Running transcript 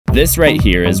This right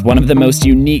here is one of the most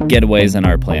unique getaways on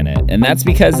our planet, and that's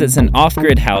because it's an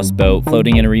off-grid houseboat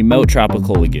floating in a remote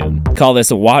tropical lagoon. Call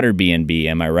this a water B&B,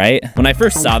 am I right? When I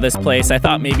first saw this place, I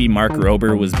thought maybe Mark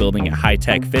Rober was building a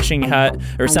high-tech fishing hut,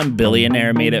 or some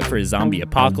billionaire made it for a zombie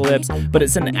apocalypse, but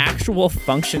it's an actual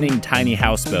functioning tiny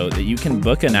houseboat that you can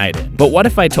book a night in. But what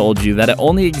if I told you that it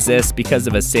only exists because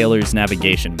of a sailor's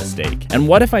navigation mistake? And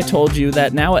what if I told you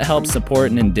that now it helps support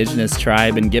an indigenous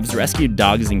tribe and gives rescued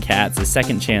dogs and cats a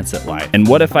second chance at life? And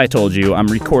what if I told you I'm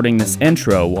recording this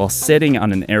intro while sitting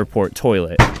on an airport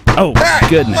toilet? Oh,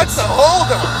 goodness. What's the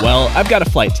holdup? Well, I've got a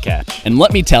flight to catch. And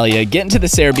let me tell you, getting to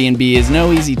this Airbnb is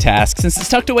no easy task since it's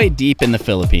tucked away deep in the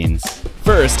Philippines.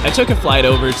 First, I took a flight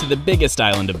over to the biggest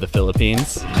island of the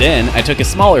Philippines. Then, I took a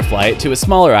smaller flight to a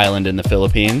smaller island in the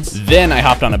Philippines. Then, I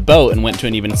hopped on a boat and went to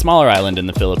an even smaller island in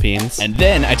the Philippines. And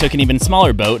then, I took an even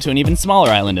smaller boat to an even smaller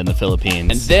island in the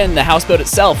Philippines. And then, the houseboat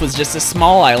itself was just a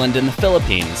small island in the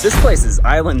Philippines. This place is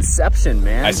islandception,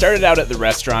 man. I started out at the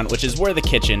restaurant, which is where the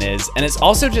kitchen is, and it's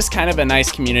also just kind of a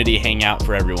nice community hangout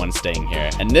for everyone staying here.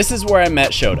 And this is where I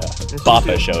met Shota,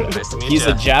 Papa Shota. He's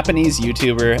a Japanese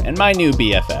YouTuber and my new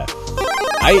BFF.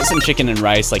 I ate some chicken and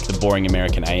rice like the boring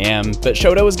American I am, but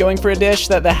Shota was going for a dish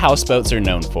that the houseboats are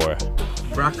known for.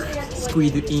 Black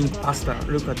squid in pasta.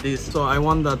 Look at this. So I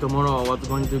wonder tomorrow what's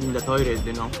going to be in the toilet,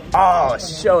 you know? Oh,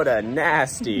 Shota,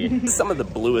 nasty. This is some of the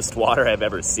bluest water I've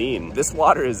ever seen. This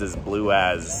water is as blue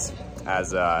as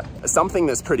something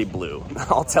that's pretty blue.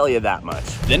 I'll tell you that much.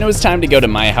 Then it was time to go to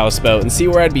my houseboat and see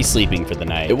where I'd be sleeping for the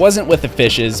night. It wasn't with the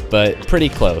fishes, but pretty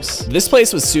close. This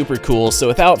place was super cool, so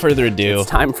without further ado, it's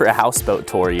time for a houseboat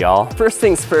tour, y'all. First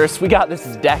things first, we got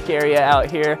this deck area out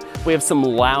here. We have some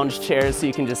lounge chairs so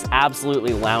you can just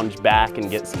absolutely lounge back and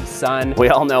get some sun. We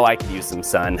all know I could use some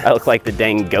sun. I look like the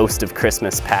dang ghost of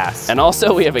Christmas past. And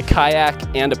also we have a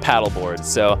kayak and a paddleboard,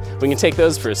 so we can take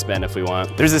those for a spin if we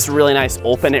want. There's this really nice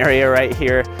open area right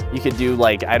here. You could do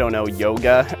like, I don't know,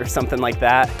 yoga or something like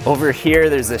that. Over here,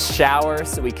 there's a shower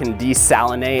so we can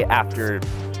desalinate after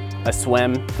a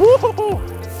swim.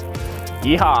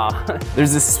 Yeehaw.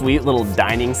 There's this sweet little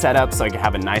dining setup so I can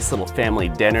have a nice little family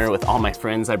dinner with all my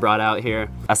friends I brought out here.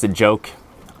 That's a joke.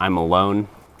 I'm alone.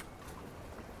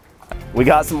 We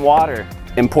got some water.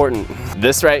 Important.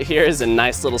 This right here is a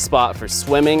nice little spot for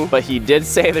swimming, but he did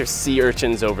say there's sea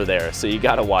urchins over there, so you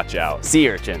gotta watch out. Sea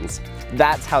urchins.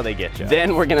 That's how they get you.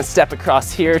 Then we're gonna step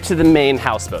across here to the main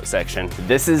houseboat section.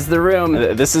 This is the room.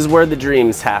 This is where the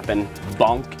dreams happen.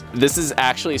 Bonk. This is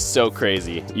actually so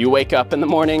crazy. You wake up in the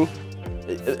morning,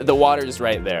 the water's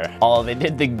right there. Oh, they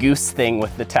did the goose thing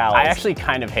with the towels. I actually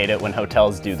kind of hate it when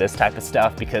hotels do this type of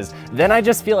stuff because then I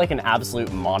just feel like an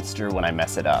absolute monster when I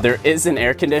mess it up. There is an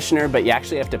air conditioner, but you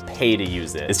actually have to pay to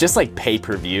use it. It's just like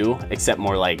pay-per-view, except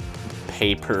more like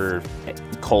pay-per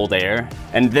cold air.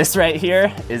 And this right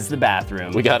here is the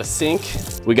bathroom. We got a sink,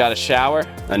 we got a shower,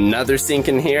 another sink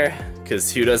in here,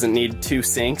 because who doesn't need two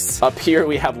sinks? Up here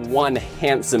we have one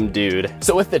handsome dude.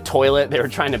 So with the toilet, they were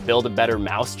trying to build a better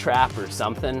mouse trap or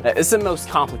something. It's the most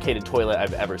complicated toilet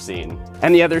I've ever seen.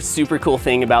 And the other super cool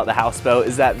thing about the houseboat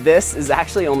is that this is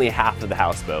actually only half of the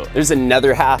houseboat. There's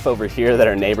another half over here that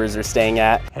our neighbors are staying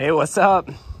at. Hey, what's up?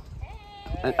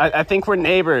 I think we're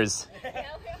neighbors.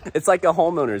 It's like a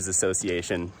homeowners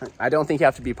association. I don't think you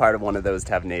have to be part of one of those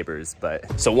to have neighbors,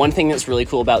 but. So one thing that's really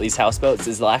cool about these houseboats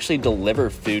is they'll actually deliver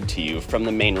food to you from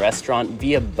the main restaurant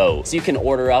via boat. So you can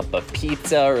order up a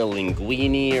pizza or a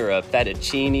linguine or a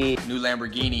fettuccine. New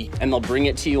Lamborghini. And they'll bring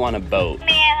it to you on a boat.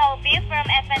 May I help you from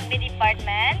F&B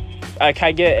department? Can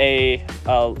I get a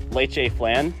leche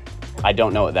flan? I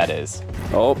don't know what that is.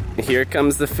 Oh, here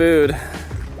comes the food.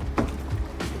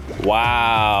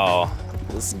 Wow.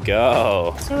 Let's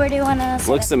go. So where do you want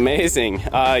to Looks amazing.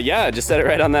 Yeah, just set it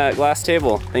right on that glass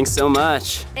table. Thanks so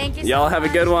much. Thank you so Y'all have a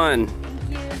good one.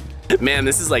 Thank you. Man,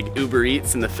 this is like Uber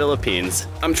Eats in the Philippines.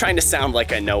 I'm trying to sound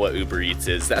like I know what Uber Eats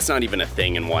is. That's not even a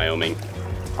thing in Wyoming.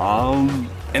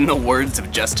 In the words of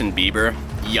Justin Bieber,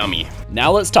 yummy.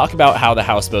 Now let's talk about how the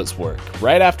houseboats work,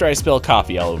 right after I spill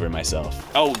coffee all over myself.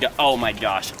 Oh my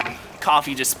gosh.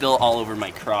 Coffee just spilled all over my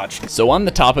crotch. So on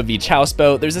the top of each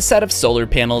houseboat, there's a set of solar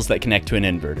panels that connect to an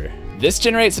inverter. This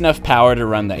generates enough power to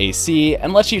run the AC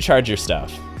and lets you charge your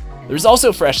stuff. There's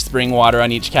also fresh spring water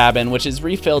on each cabin, which is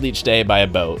refilled each day by a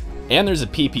boat. And there's a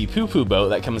pee-pee poo-poo boat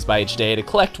that comes by each day to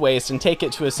collect waste and take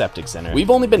it to a septic center.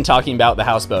 We've only been talking about the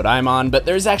houseboat I'm on, but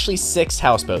there's actually 6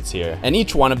 houseboats here, and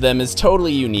each one of them is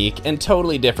totally unique and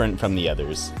totally different from the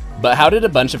others. But how did a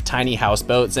bunch of tiny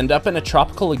houseboats end up in a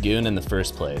tropical lagoon in the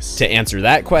first place? To answer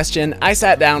that question, I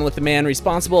sat down with the man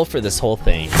responsible for this whole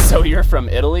thing. So you're from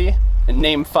Italy? And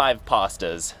name 5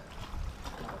 pastas.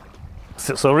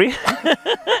 Sorry?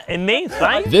 A name,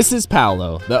 right? This is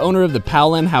Paolo, the owner of the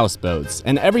Paolin Houseboats,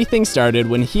 and everything started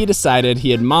when he decided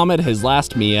he had mommed his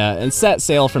last Mia and set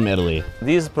sail from Italy.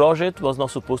 This project was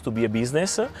not supposed to be a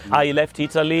business. I left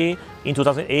Italy in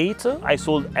 2008. I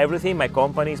sold everything, my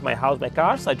companies, my house, my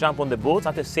cars. I jumped on the boat,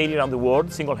 started sailing around the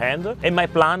world single-handed, and my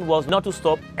plan was not to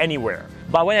stop anywhere.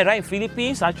 But when I arrived in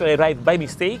Philippines, actually I arrived by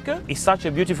mistake. It's such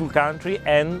a beautiful country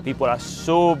and people are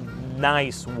so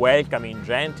nice, welcoming,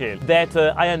 gentle, that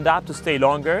I ended up to stay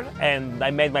longer, and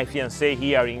I met my fiancée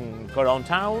here in Coron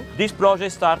town. This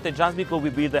project started just because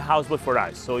we built a houseboat for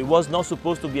us. So it was not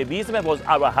supposed to be a business, it was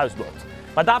our houseboat.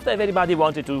 But after everybody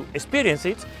wanted to experience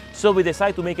it, so we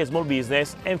decided to make a small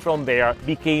business, and from there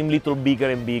became a little bigger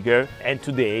and bigger, and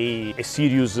today a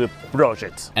serious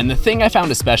project. And the thing I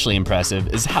found especially impressive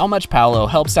is how much Paolo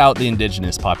helps out the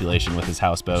indigenous population with his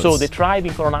houseboats. So the tribe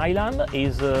in Coron Island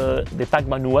is the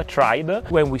Tagmanua tribe.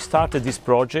 When we started this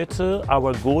project,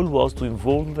 our goal was to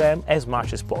involve them as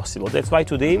much as possible. That's why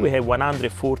today we have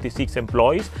 146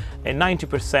 employees, and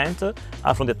 90%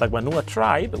 are from the Tagmanua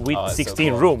tribe with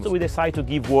 16 rooms. So we decided to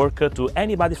give work to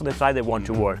anybody from the tribe that want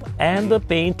to work, and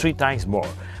paying 3 times more,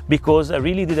 because I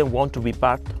really didn't want to be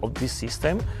part of this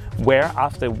system where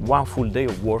after one full day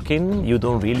of working you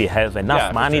don't really have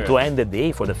enough money to end the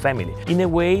day for the family. In a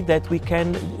way that we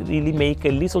can really make a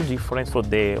little difference for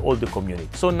all the community.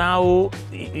 So now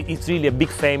it's really a big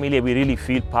family, we really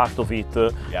feel part of it.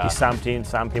 It's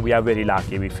something we are very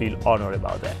lucky, we feel honored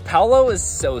about that. Paolo is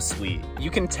so sweet. You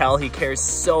can tell he cares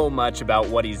so much about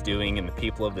what he's doing and the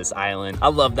people of this island. I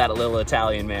love that little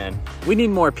Italian man. We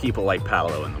need more people like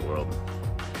Paolo in the world.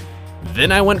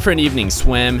 Then I went for an evening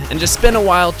swim and just spent a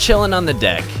while chilling on the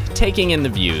deck, taking in the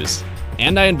views.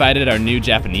 And I invited our new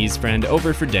Japanese friend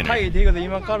over for dinner. はい、ということで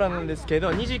今からなんですけど、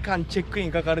2時間チェックイ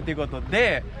ンかかるということ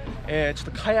で、ちょっ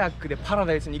とカヤックでパラ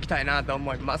ダイスに行きたいなと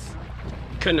思います。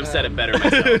 Couldn't have said it better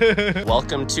myself.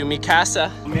 Welcome to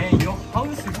Mikasa. Man, your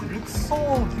house looks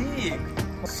so big.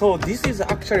 So this is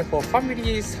actually for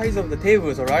family size of the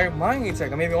tables, right? Mine is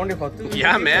like maybe only for 2 people.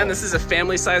 Yeah, man, this is a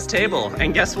family-sized table.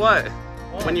 And guess what?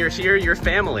 When you're here, you're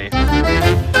family.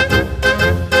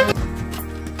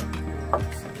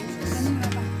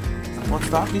 What's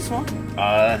that? This one?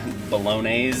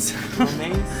 Bolognese.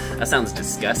 Bolognese? That sounds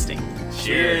disgusting.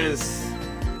 Cheers.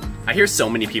 I hear so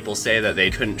many people say that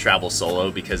they couldn't travel solo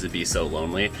because it'd be so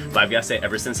lonely, but I've got to say,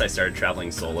 ever since I started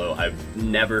traveling solo, I've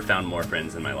never found more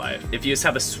friends in my life. If you just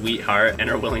have a sweetheart and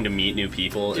are willing to meet new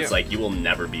people, it's like you will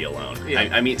never be alone.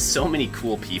 I meet so many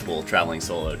cool people traveling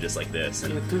solo just like this,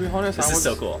 and to be honest, this is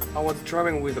so cool. I was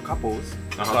traveling with the couples,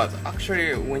 but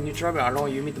actually when you travel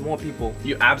alone, you meet more people.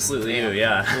 You absolutely do,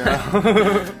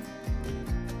 yeah.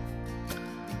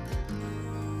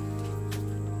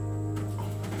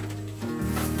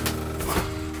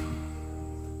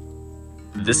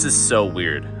 This is so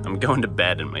weird. I'm going to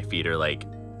bed and my feet are like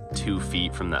 2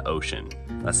 feet from the ocean.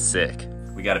 That's sick.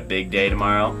 We got a big day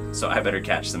tomorrow, so I better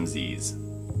catch some Z's.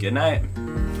 Good night.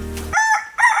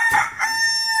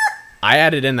 I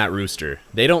added in that rooster.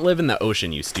 They don't live in the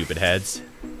ocean, you stupid heads.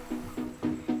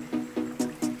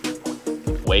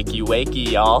 Wakey,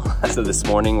 wakey, y'all. So this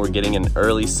morning we're getting an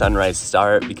early sunrise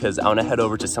start because I want to head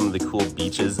over to some of the cool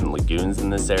beaches and lagoons in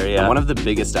this area. And one of the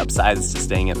biggest upsides to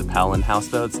staying at the Paolin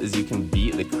Houseboats is you can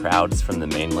beat the crowds from the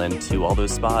mainland to all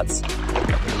those spots.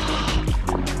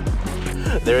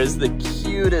 There is the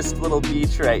cutest little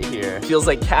beach right here. Feels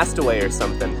like Castaway or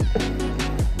something.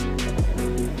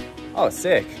 Oh,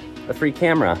 sick. A free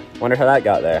camera. Wonder how that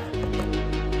got there.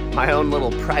 My own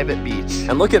little private beach.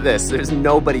 And look at this, there's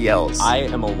nobody else. I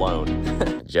am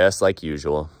alone, just like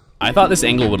usual. I thought this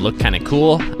angle would look kind of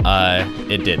cool.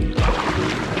 It didn't.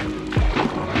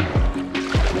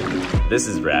 This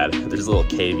is rad. There's a little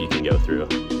cave you can go through.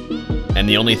 And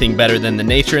the only thing better than the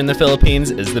nature in the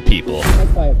Philippines is the people. High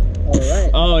five. All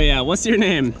right. Oh yeah, what's your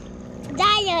name?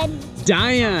 Diane.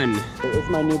 Diane. It's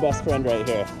my new best friend right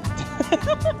here.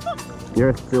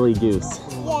 You're a silly goose.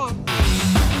 Yeah.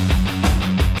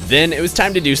 Then it was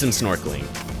time to do some snorkeling.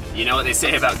 You know what they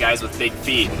say about guys with big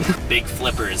feet? Big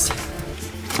flippers.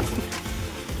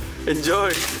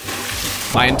 Enjoy.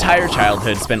 My entire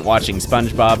childhood spent watching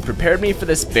SpongeBob prepared me for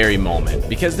this very moment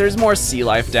because there's more sea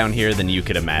life down here than you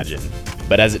could imagine.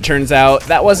 But as it turns out,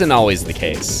 that wasn't always the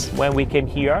case. When we came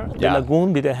here, the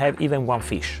lagoon didn't have even one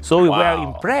fish. So we were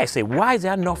impressed, why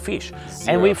there are no fish?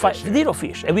 And we find zero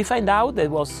fish. And we find out there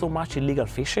was so much illegal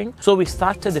fishing. So we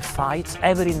started the fights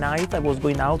every night. I was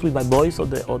going out with my boys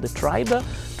of the tribe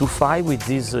to fight with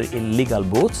these illegal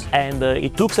boats, and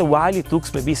it took a while. It took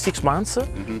maybe 6 months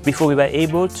before we were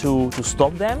able to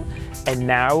stop them. And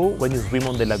now, when you swim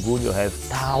on the lagoon, you have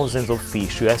thousands of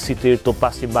fish. You have sea turtle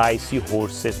passing by,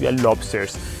 seahorses, you have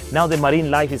lobsters. Now the marine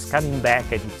life is coming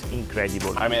back, and it's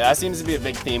incredible. I mean, that seems to be a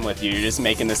big theme with you. You're just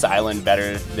making this island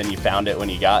better than you found it when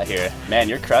you got here. Man,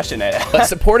 you're crushing it. But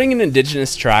supporting an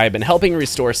indigenous tribe and helping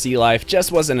restore sea life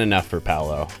just wasn't enough for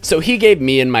Paolo. So he gave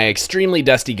me and my extremely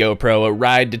dusty GoPro a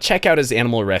ride to check out his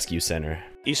animal rescue center.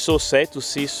 It's so sad to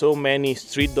see so many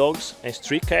street dogs and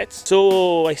street cats.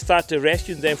 So I started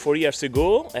rescuing them 4 years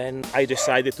ago, and I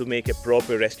decided to make a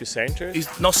proper rescue center.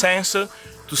 It's no sense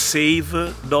to save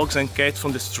dogs and cats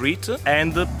from the street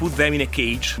and put them in a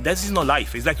cage. That is not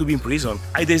life. It's like to be in prison.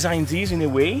 I designed this in a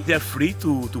way they are free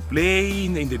to play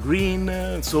in the green,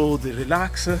 so they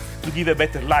relax, to give a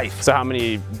better life. So how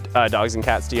many dogs and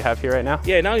cats do you have here right now?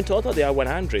 Yeah, now in total there are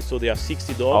 100, so there are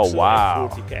 60 dogs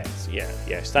and 40 cats.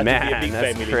 Yeah, starting to be a big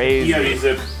that's family. crazy. Here is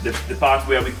the part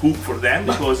where we cook for them,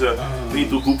 because we need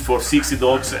to cook for 60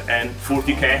 dogs and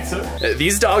 40 cats.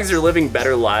 These dogs are living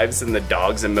better lives than the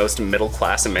dogs in most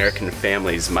middle-class American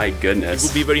families. My goodness. It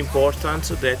would be very important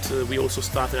that we also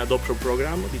start an adoption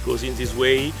program, because in this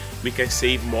way we can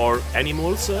save more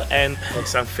animals, and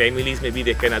some families maybe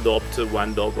they can adopt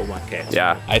one dog or one cat.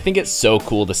 Yeah. I think it's so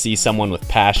cool to see someone with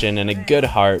passion and a good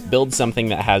heart build something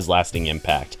that has lasting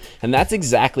impact. And that's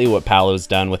exactly what Paolo's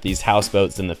done with these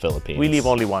houseboats in the Philippines. We live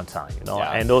only one time, you know,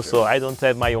 Yeah, and also I don't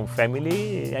have my own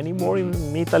family anymore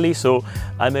in Italy, so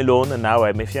I'm alone, and now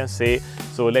I'm a fiancé.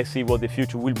 So let's see what the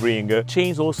future will bring.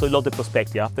 Changed also a lot the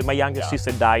perspective. After my younger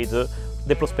sister died,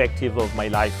 the perspective of my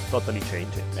life totally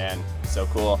changed. Man, so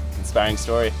cool. Inspiring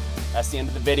story. That's the end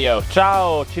of the video.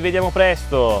 Ciao, ci vediamo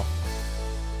presto!